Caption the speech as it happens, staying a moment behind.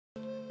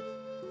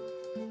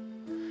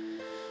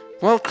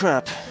Well,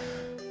 crap.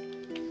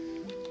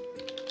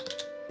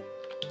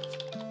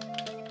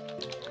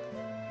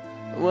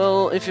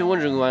 Well, if you're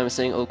wondering why I'm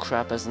saying "oh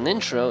crap" as an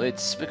intro,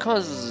 it's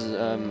because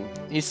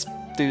he's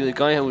the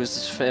guy who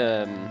was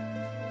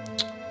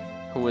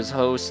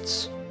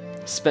host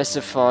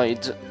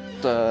specified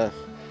the,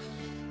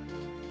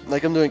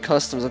 like I'm doing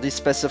customs, and he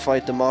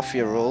specified the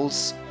mafia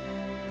roles,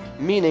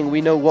 meaning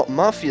we know what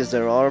mafias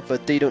there are,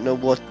 but they don't know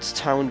what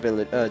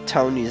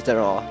townies there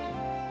are.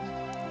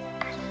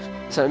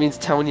 So that means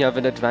townie have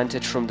an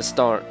advantage from the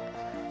start.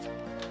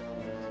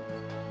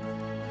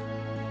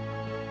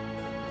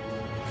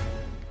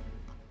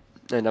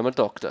 And I'm a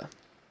doctor.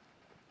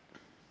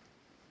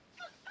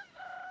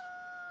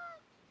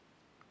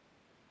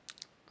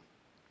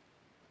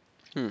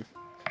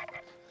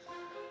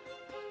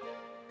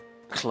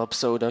 Club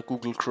soda,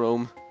 Google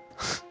Chrome.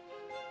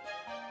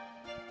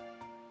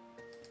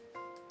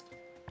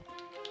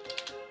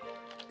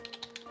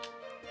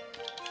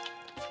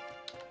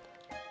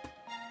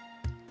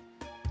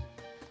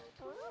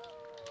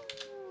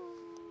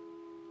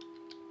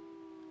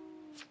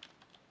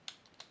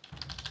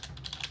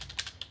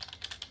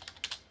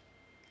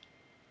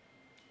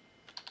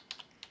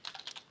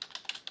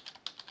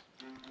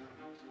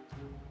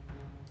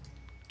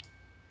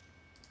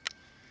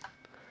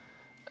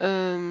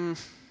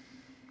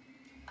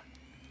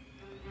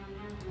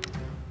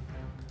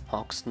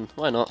 Hoxton,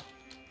 why not?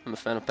 I'm a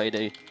fan of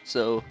Payday,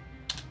 so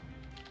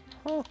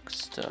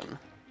Hoxton.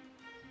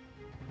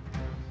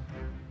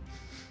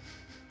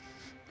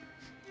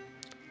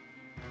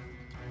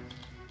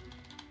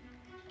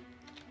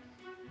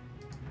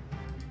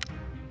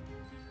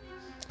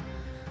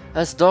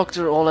 As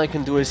doctor, all I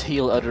can do is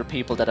heal other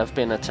people that have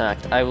been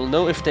attacked. I will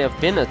know if they have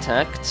been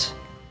attacked.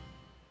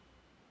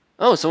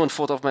 Oh, someone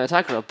fought off my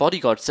attacker. A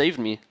bodyguard saved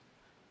me.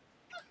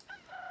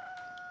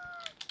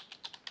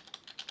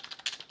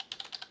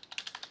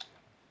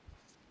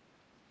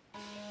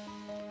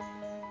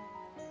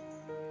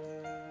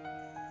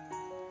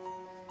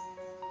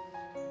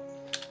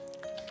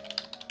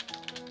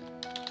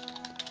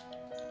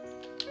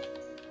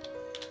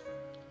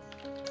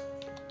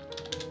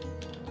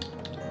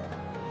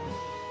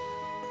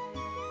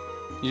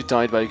 You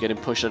died by getting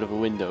pushed out of a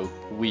window.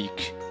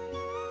 Weak.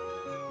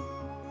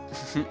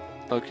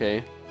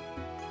 Okay.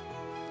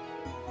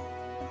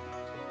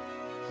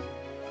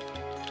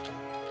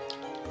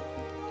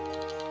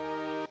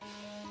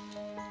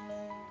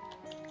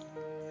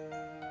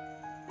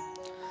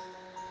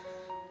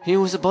 He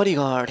was a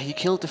bodyguard. He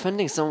killed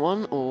defending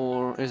someone,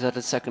 or is that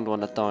the second one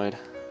that died?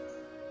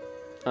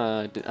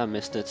 I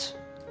missed it.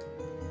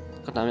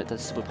 God damn it,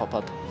 that will pop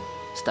up.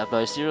 Stabbed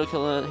by a serial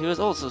killer. He was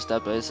also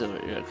stabbed by a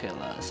serial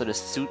killer. So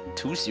there's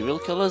two serial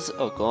killers?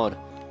 Oh god.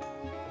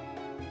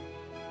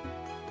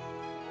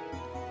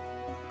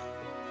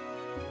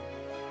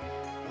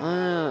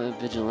 Ah,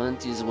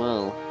 vigilante as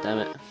well. Damn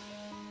it.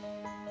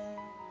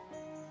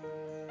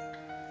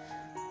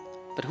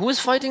 But who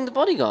is fighting the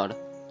bodyguard?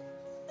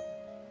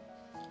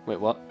 Wait,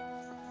 what?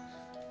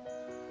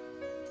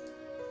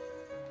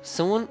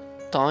 Someone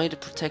died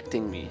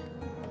protecting me.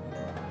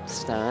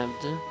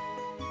 Stabbed.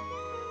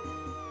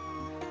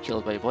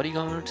 Killed by a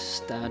bodyguard.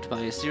 Stabbed by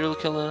a serial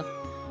killer.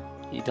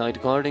 He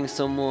died guarding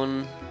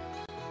someone.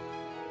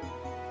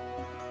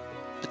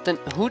 But then,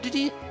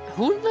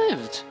 who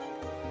lived?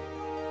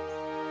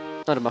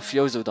 Oh, the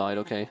mafioso died,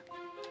 okay.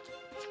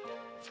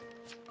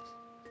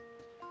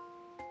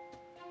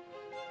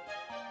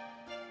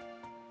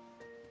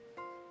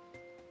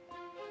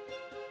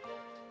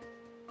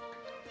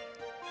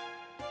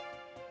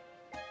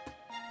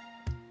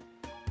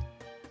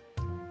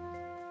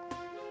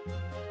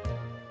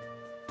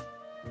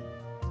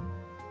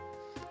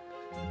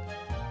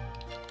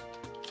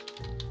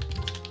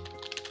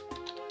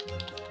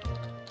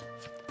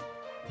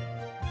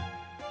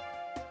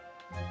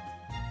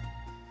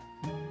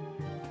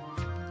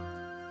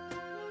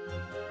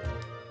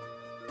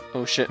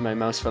 Oh shit, my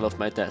mouse fell off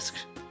my desk.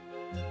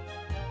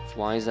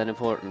 Why is that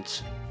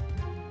important?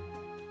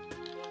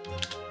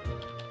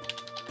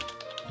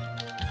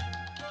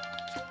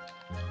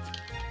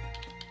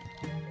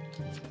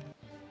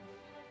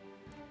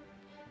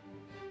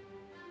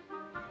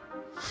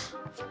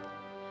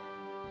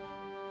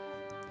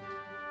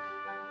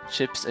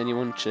 Chips,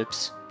 anyone?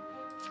 Chips?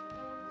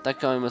 That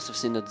guy must have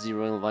seen that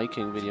Zero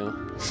Viking video.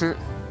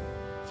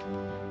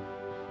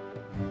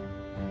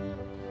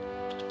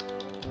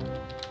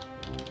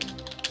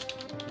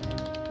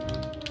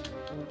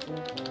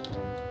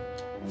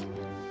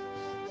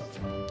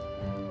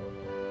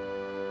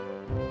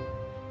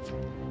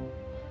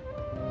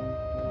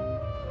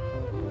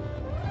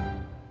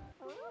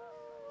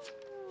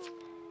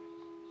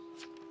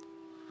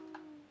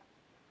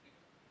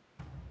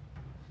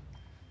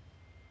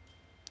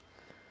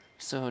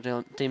 So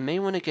they may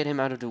want to get him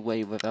out of the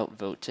way without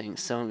voting,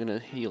 so I'm gonna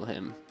heal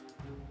him.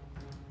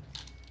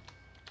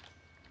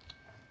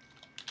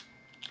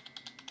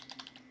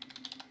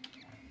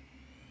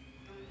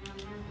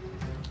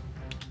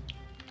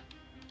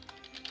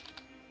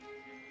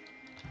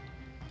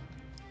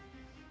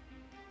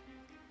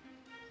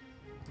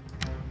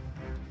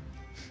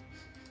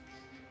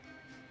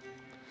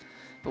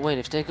 But wait,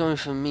 if they're going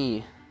for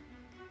me...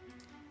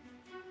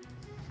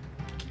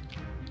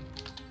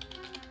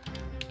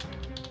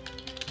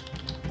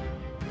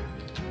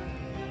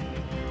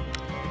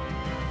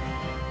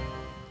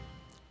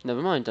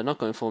 Never mind, they're not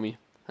going for me.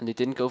 And they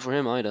didn't go for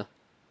him either.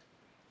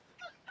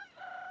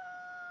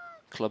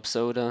 Club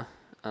Soda,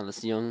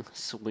 Alice Young,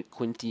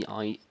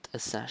 squinty-eyed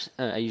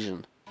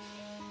Asian.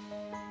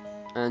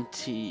 And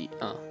he...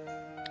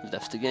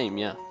 left the game,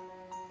 yeah.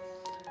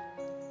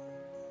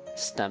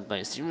 Stabbed by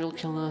a serial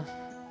killer.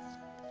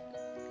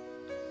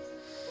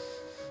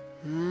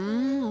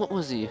 What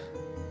was he?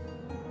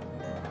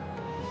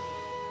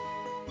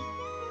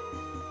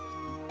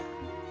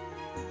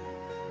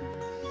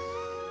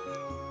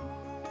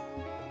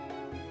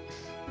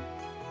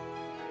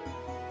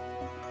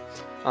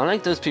 I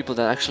like those people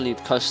that actually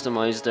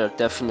customize their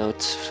Death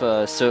Note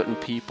for certain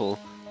people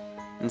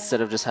instead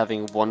of just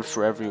having one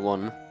for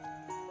everyone.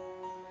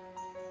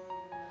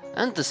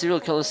 And the serial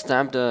killer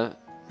stabbed a...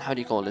 how do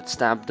you call it?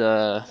 Stabbed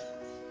a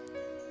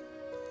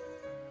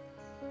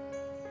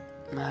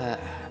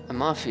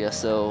mafia,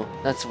 so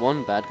that's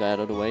one bad guy out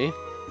of the way.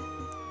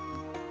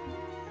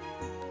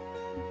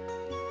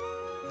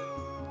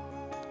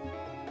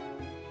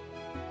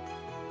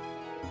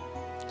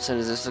 So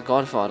there's just the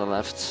Godfather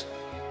left.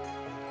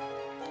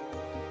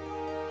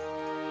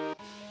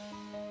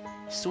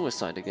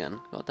 Suicide again,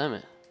 god damn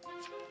it.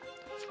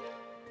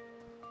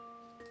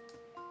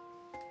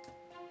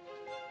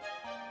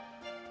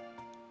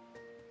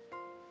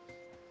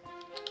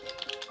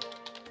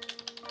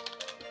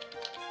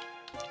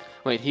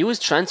 Wait, he was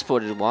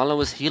transported while I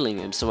was healing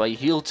him, so I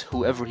healed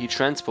whoever he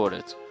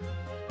transported.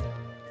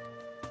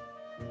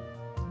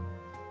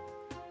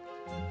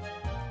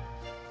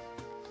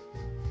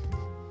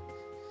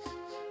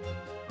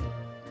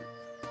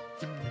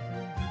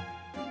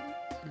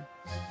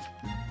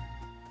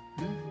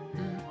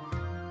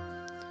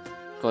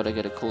 Gotta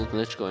get a cool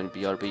glitch going,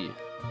 BRB.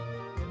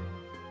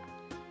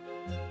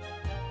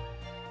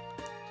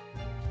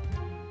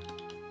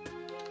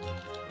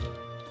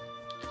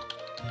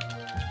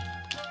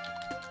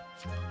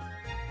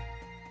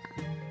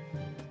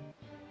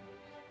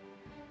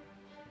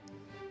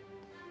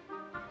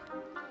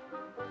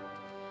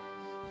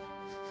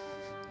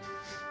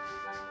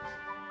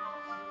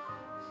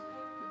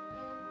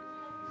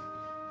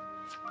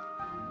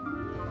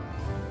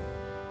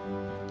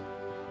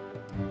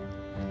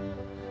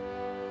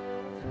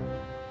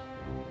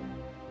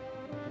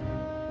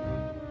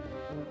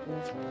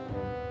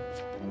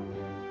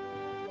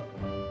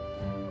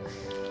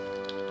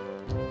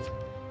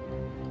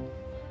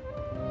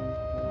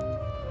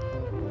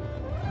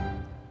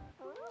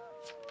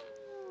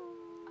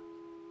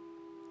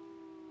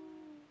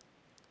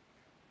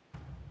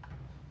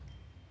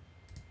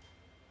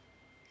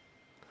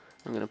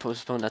 I'm gonna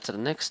postpone that to the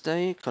next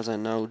day, because I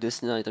know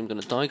this night I'm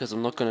gonna die, because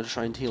I'm not gonna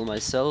try and heal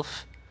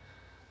myself.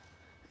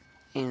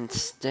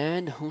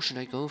 Instead, who should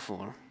I go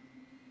for?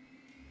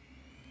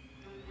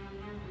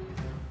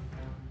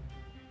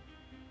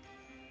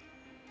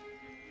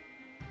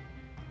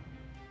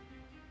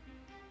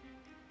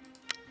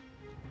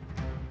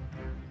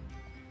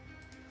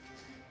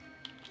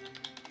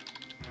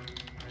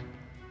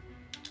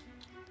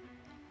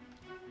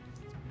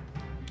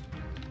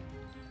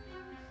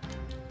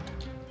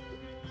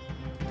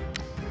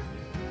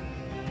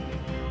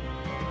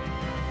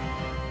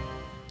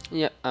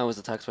 Yeah, I was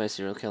attacked by a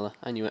serial killer.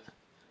 I knew it.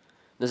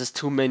 There's just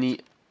too many,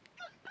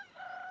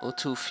 or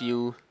too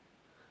few,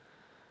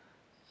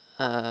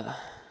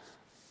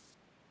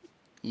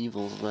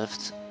 evils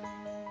left.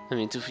 I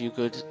mean, too few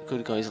good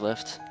guys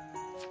left.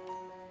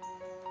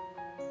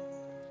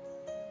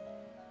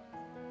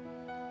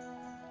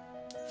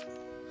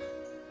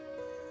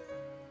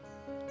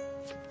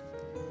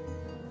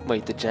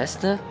 Wait, the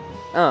jester?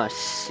 Oh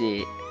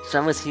shit!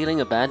 Someone's healing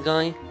a bad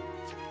guy.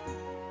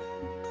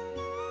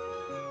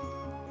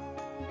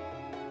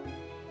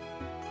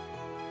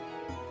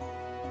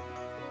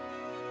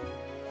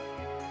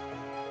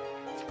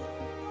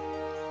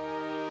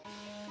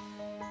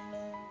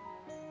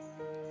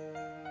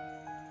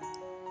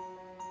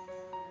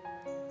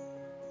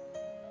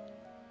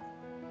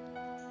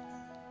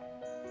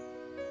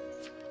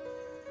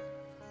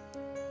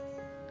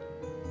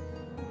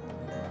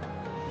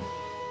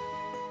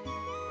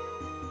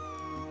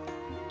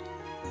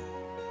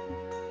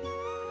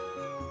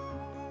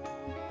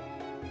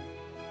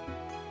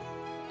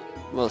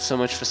 Well, so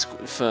much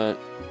for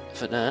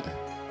that.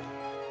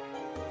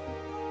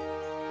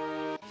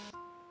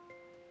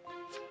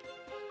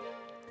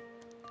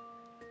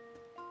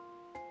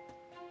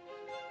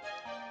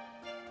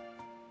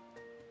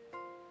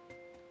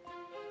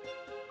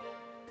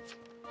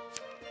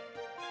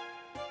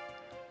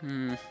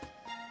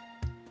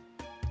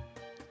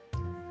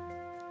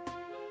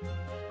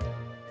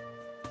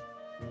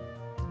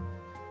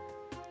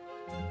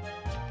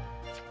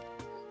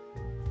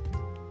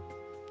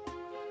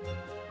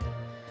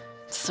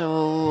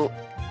 So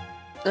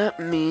that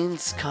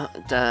means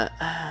that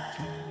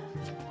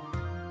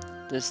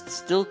there's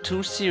still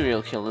 2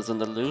 serial killers on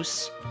the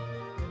loose,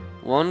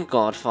 1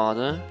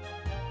 Godfather,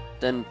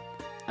 Then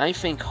I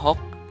think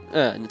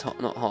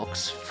not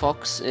Hawks.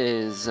 Fox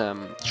is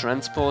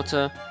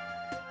transporter,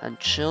 and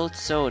chilled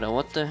soda.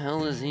 What the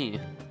hell is he?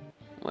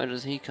 Where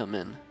does he come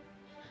in?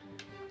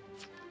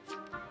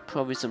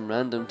 Probably some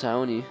random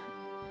townie.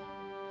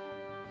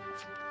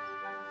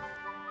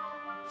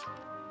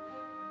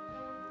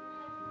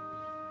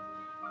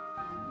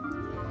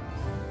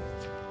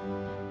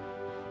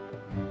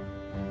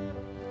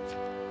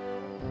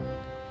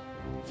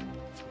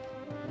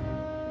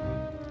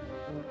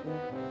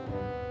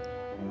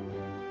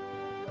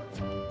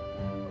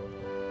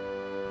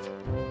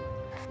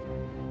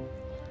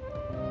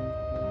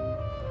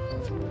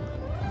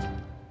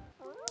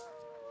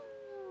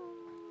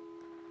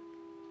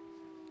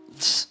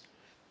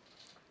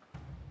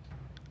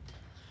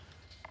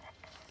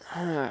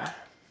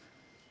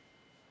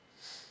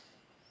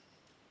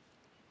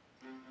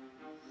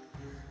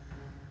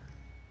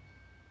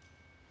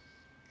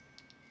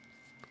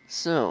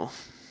 So,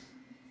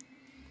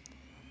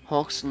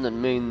 Hawkson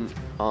and Main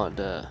are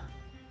the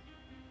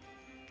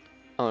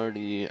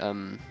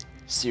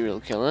serial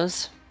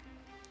killers.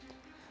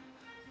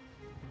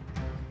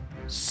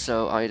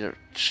 So either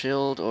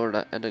Chilled or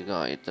that other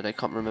guy that I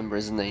can't remember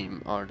his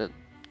name are the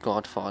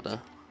Godfather.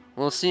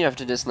 We'll see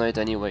after this night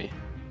anyway.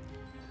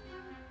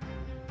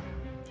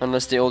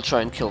 Unless they all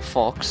try and kill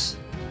Fox.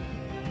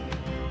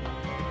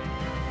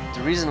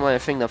 The reason why I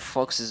think that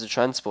Fox is a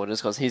transporter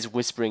is because he's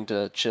whispering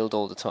to Chilled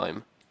all the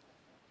time.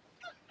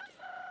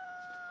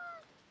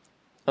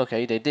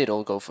 Okay, they did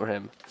all go for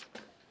him.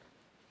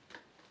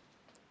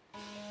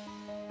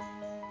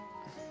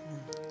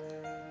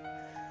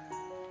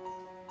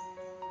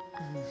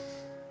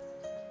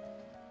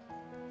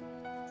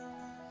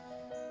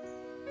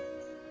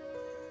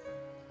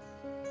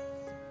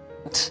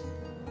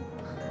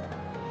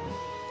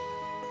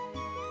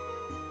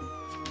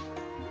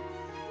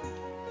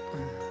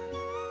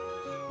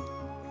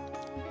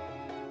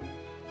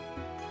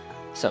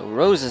 So,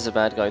 Rose is a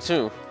bad guy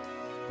too.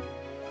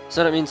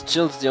 So that means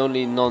Chilled's the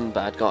only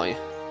non-bad guy.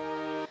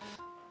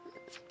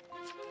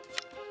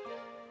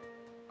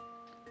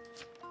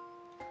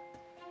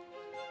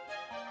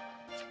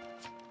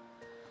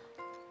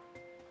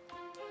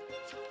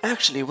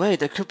 Actually,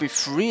 wait, there could be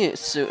three.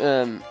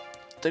 There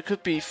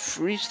could be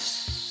three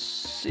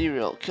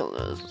serial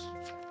killers.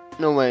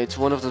 No, wait,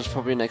 one of them's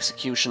probably an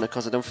executioner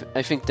because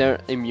I think they're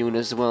immune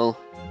as well.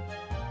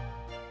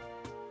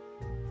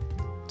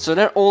 So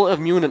they're all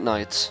immune at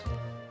night.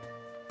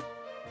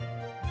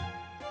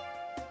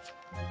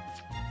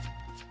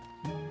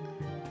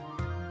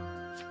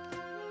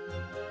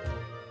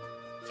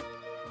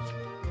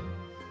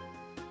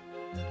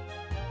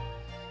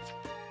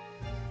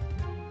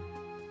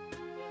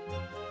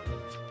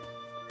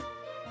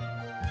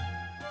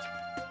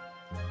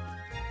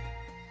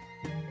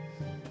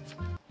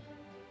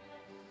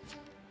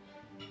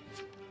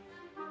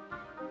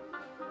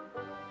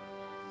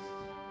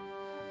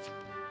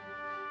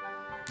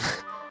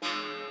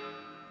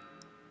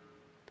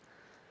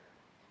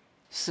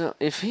 So,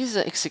 if he's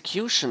an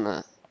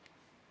executioner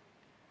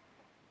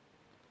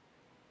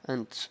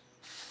and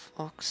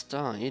Fox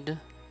died,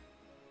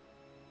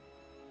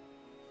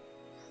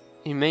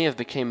 he may have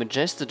become a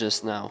jester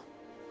just now.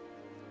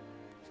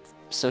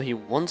 So he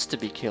wants to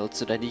be killed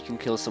so that he can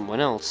kill someone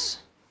else.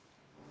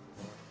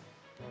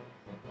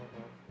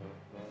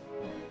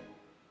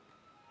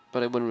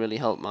 But it wouldn't really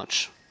help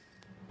much.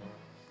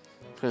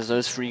 Because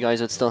those three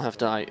guys would still have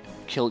to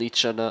kill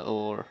each other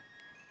or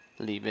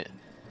leave it.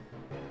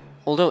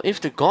 Although, if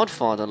the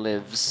Godfather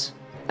lives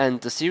and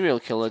the serial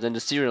killer, then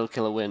the serial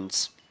killer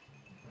wins.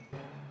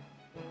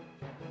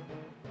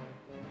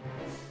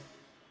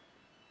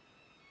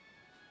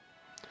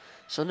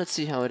 So let's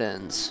see how it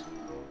ends.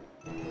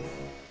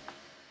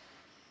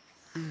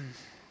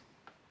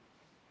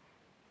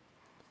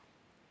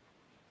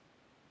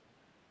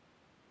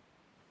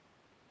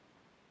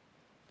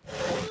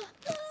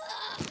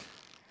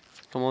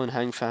 Come on,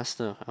 hang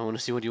faster. I want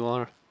to see what you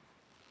are.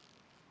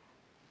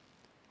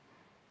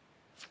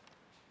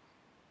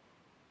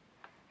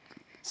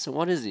 So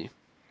what is he?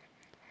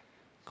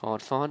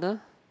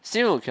 Godfather?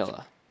 Serial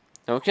killer.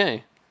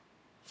 Okay.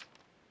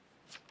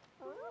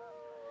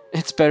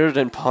 It's better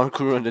than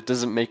parkour and it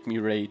doesn't make me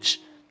rage.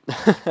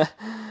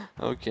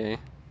 Okay.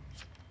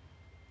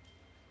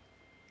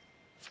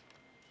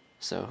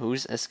 So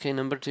who's SK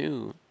number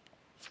 2?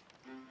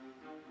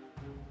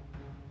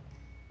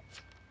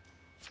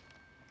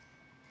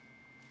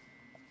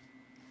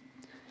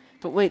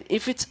 But wait,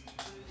 if it's...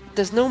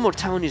 There's no more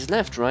townies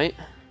left, right?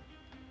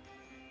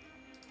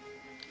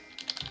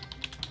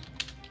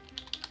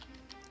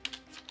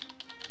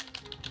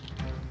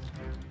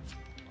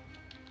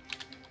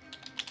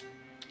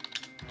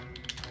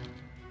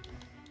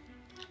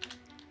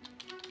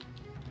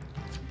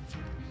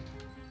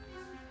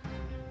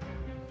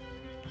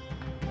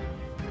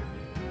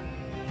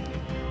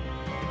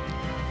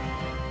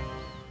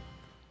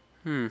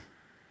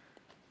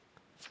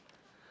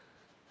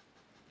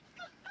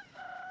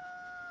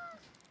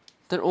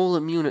 They're all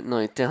immune at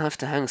night. They'll have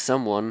to hang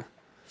someone.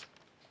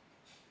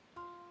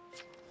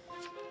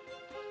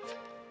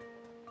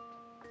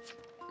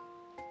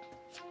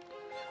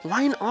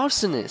 Why an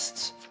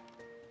arsonist?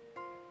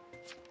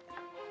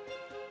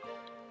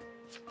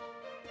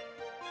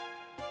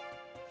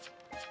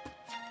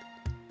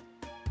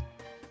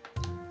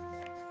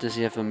 Does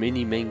he have a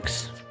mini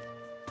minx?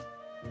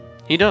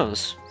 He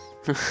does.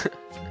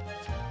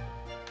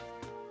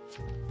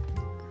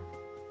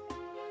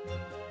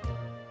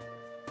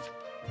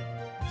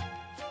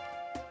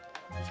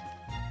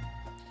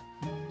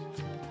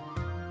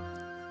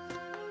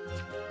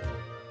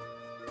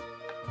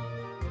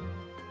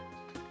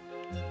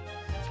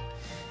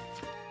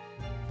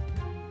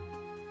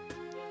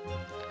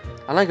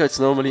 I like how it's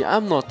normally,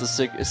 I'm not the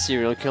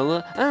serial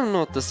killer, I'm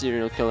not the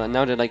serial killer, and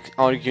now they're like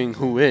arguing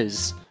who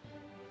is.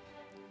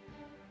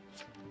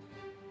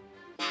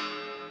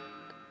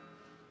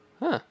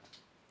 Huh.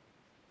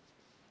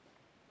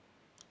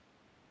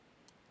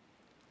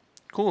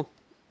 Cool.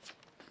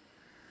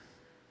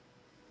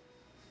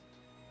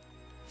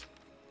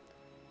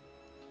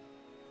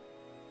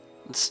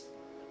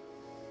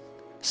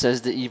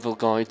 Says the evil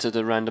guy to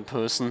the random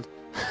person.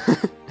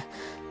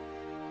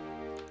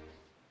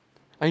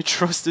 I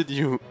trusted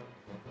you.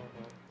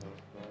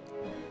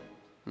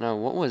 Now,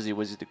 what was he?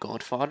 Was he the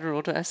Godfather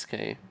or the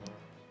SK?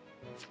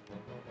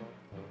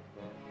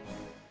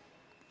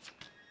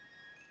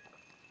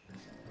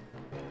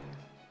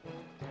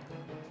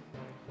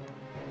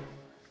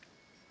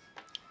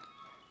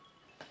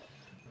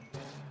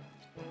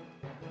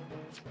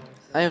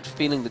 I have the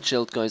feeling the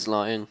chilled guy's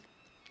lying.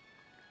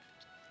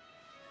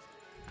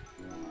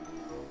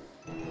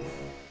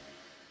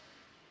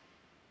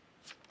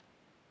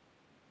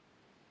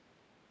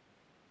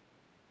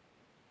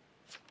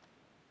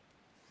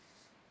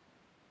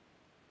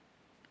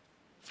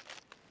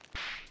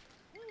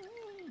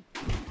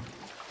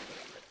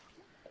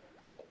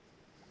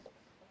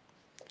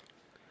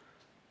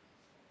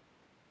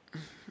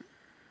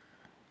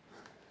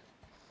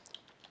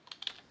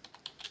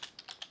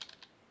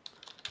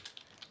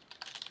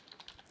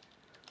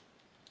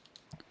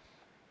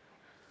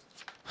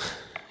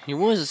 He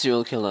was a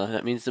serial killer.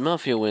 That means the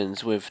Mafia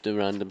wins with the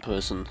random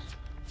person.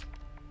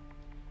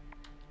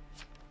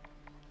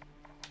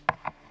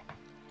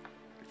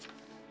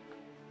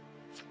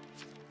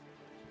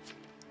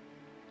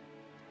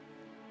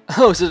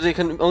 Oh, so there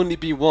can only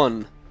be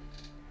one.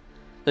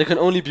 There can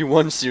only be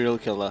one serial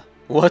killer.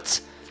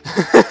 What?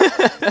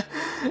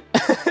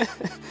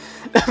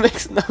 That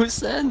makes no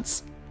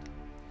sense.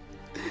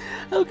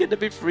 How can there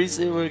be 3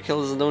 serial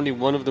killers and only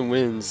one of them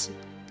wins?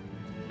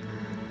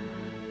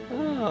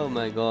 Oh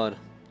my god.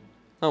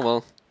 Oh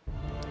well.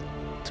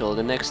 Till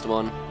the next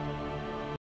one.